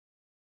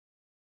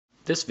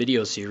This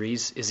video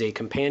series is a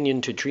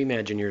companion to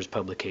Treemagineer's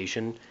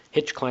publication,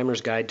 Hitch Climber's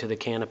Guide to the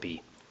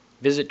Canopy.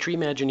 Visit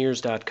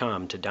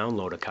treemagineers.com to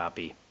download a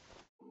copy.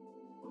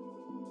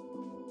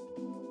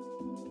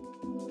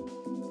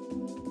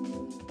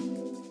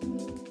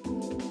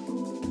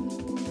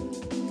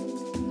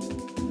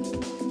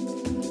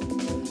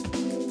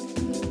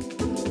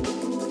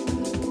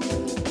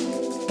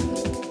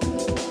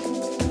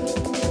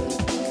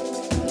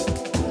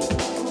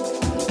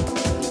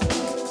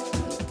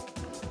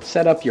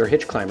 Set up your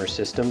hitch climber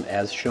system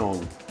as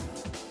shown.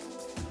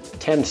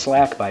 Tend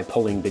slack by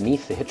pulling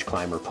beneath the hitch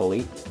climber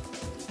pulley,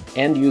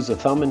 and use a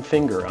thumb and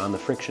finger on the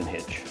friction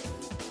hitch.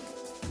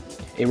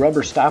 A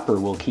rubber stopper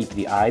will keep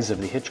the eyes of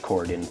the hitch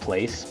cord in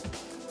place,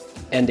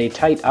 and a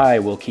tight eye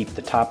will keep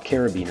the top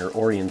carabiner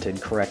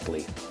oriented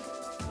correctly.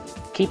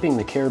 Keeping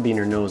the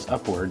carabiner nose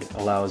upward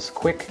allows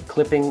quick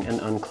clipping and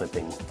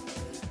unclipping.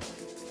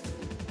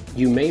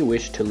 You may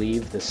wish to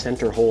leave the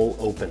center hole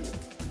open.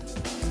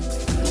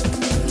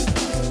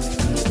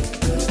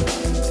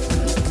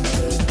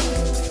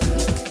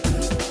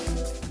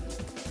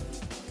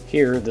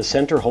 Here, the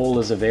center hole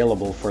is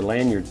available for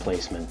lanyard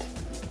placement.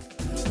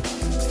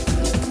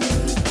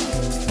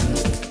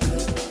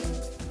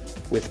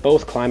 With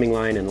both climbing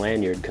line and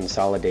lanyard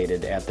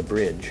consolidated at the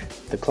bridge,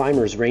 the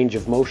climber's range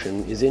of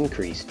motion is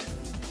increased.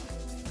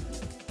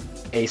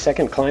 A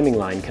second climbing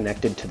line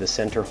connected to the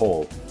center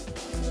hole.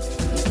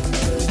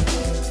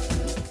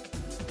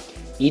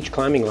 Each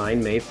climbing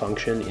line may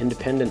function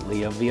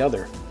independently of the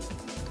other.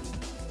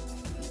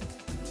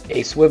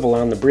 A swivel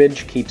on the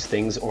bridge keeps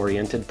things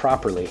oriented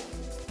properly.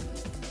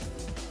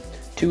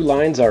 Two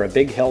lines are a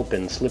big help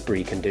in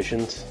slippery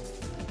conditions,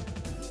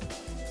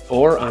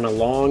 or on a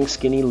long,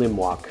 skinny limb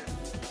walk.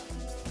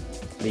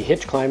 The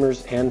hitch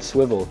climbers and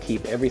swivel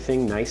keep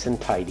everything nice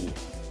and tidy.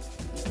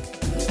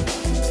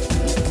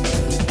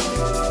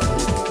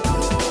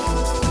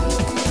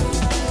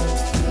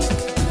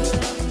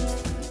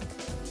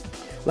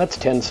 Let's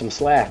tend some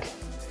slack.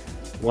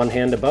 One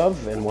hand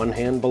above and one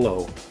hand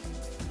below.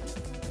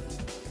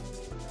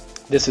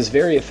 This is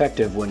very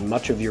effective when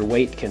much of your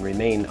weight can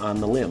remain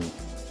on the limb.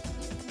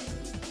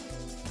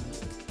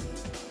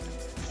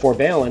 For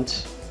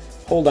balance,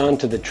 hold on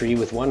to the tree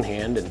with one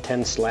hand and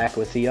tend slack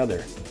with the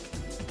other.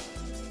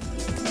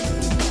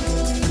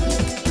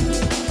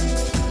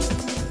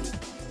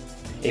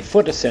 A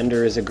foot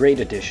ascender is a great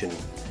addition,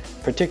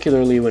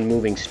 particularly when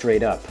moving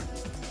straight up.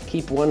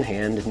 Keep one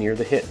hand near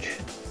the hitch.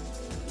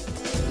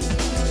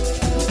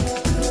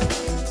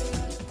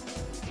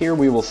 Here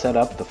we will set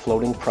up the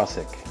floating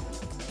Prusik.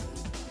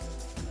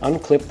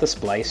 Unclip the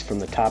splice from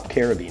the top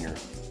carabiner.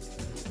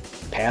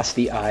 Pass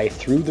the eye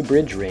through the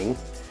bridge ring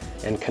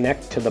and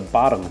connect to the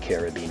bottom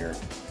carabiner.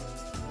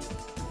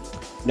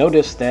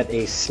 Notice that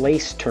a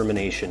slice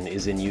termination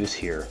is in use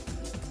here.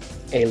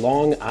 A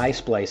long eye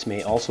splice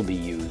may also be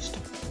used.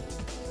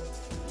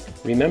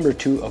 Remember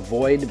to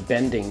avoid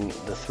bending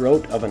the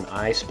throat of an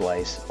eye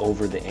splice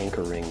over the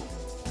anchor ring.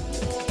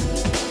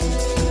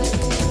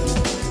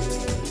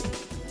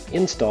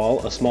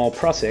 Install a small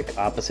Prusik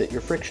opposite your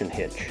friction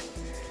hitch,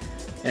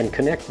 and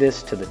connect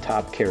this to the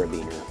top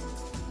carabiner.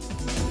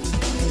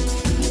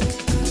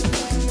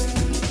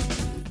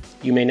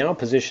 You may now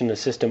position the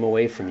system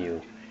away from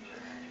you.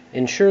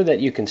 Ensure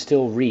that you can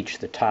still reach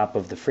the top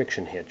of the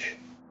friction hitch.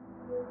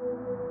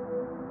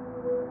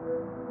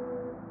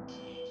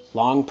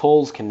 Long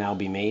pulls can now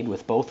be made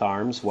with both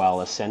arms while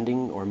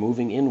ascending or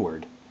moving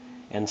inward,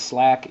 and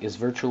slack is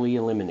virtually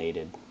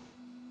eliminated.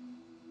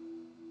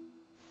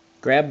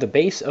 Grab the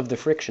base of the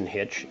friction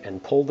hitch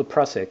and pull the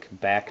Prusik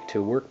back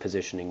to work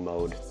positioning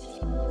mode.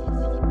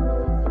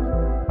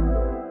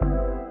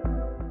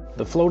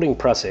 The floating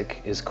Prusik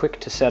is quick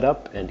to set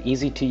up and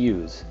easy to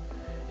use.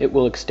 It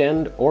will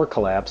extend or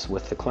collapse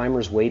with the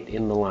climber's weight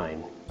in the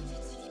line.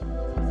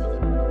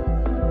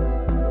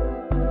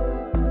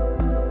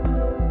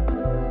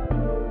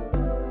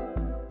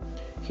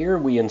 Here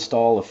we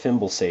install a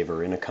Pulley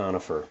Saver in a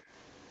conifer.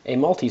 A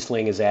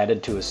multi-sling is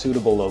added to a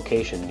suitable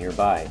location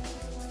nearby.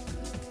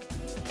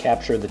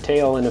 Capture the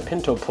tail in a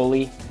pinto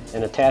pulley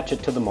and attach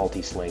it to the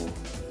multi-sling.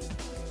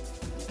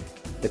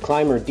 The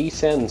climber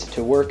descends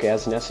to work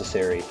as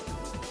necessary.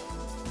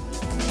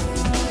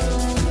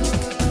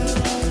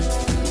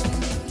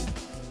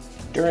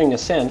 During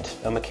ascent,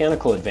 a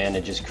mechanical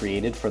advantage is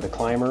created for the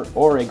climber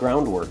or a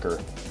ground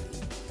worker.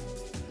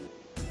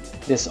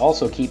 This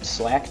also keeps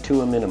slack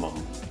to a minimum.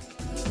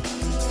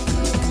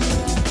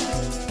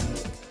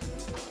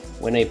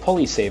 When a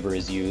Pulley Saver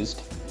is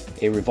used,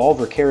 a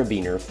revolver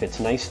carabiner fits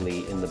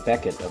nicely in the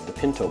becket of the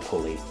pinto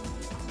pulley.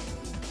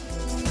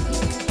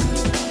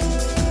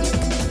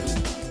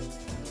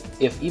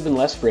 If even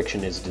less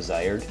friction is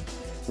desired,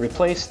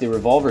 replace the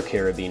revolver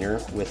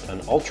carabiner with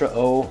an Ultra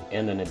O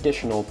and an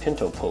additional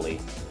pinto pulley.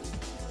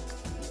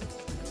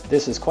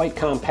 This is quite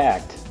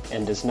compact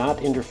and does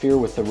not interfere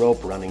with the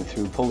rope running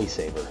through Pulley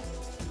Saver.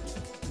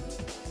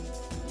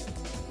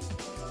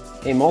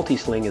 A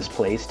multi-sling is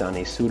placed on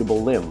a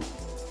suitable limb.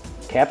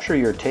 Capture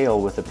your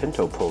tail with a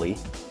pinto pulley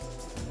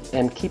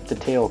and keep the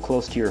tail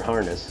close to your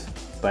harness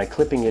by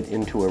clipping it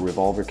into a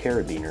revolver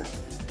carabiner.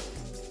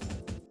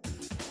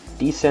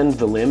 Descend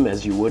the limb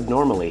as you would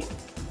normally.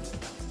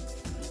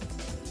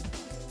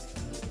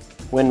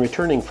 When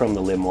returning from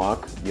the limb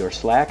walk, your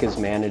slack is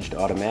managed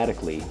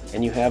automatically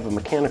and you have a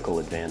mechanical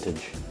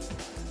advantage.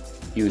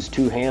 Use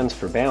 2 hands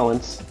for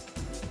balance,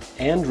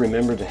 and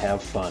remember to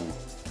have fun.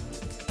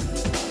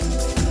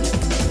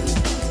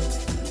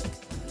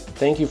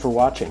 Thank you for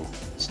watching.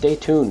 Stay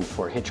tuned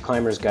for Hitch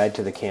Climber's Guide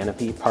to the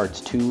Canopy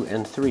Parts 2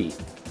 and 3.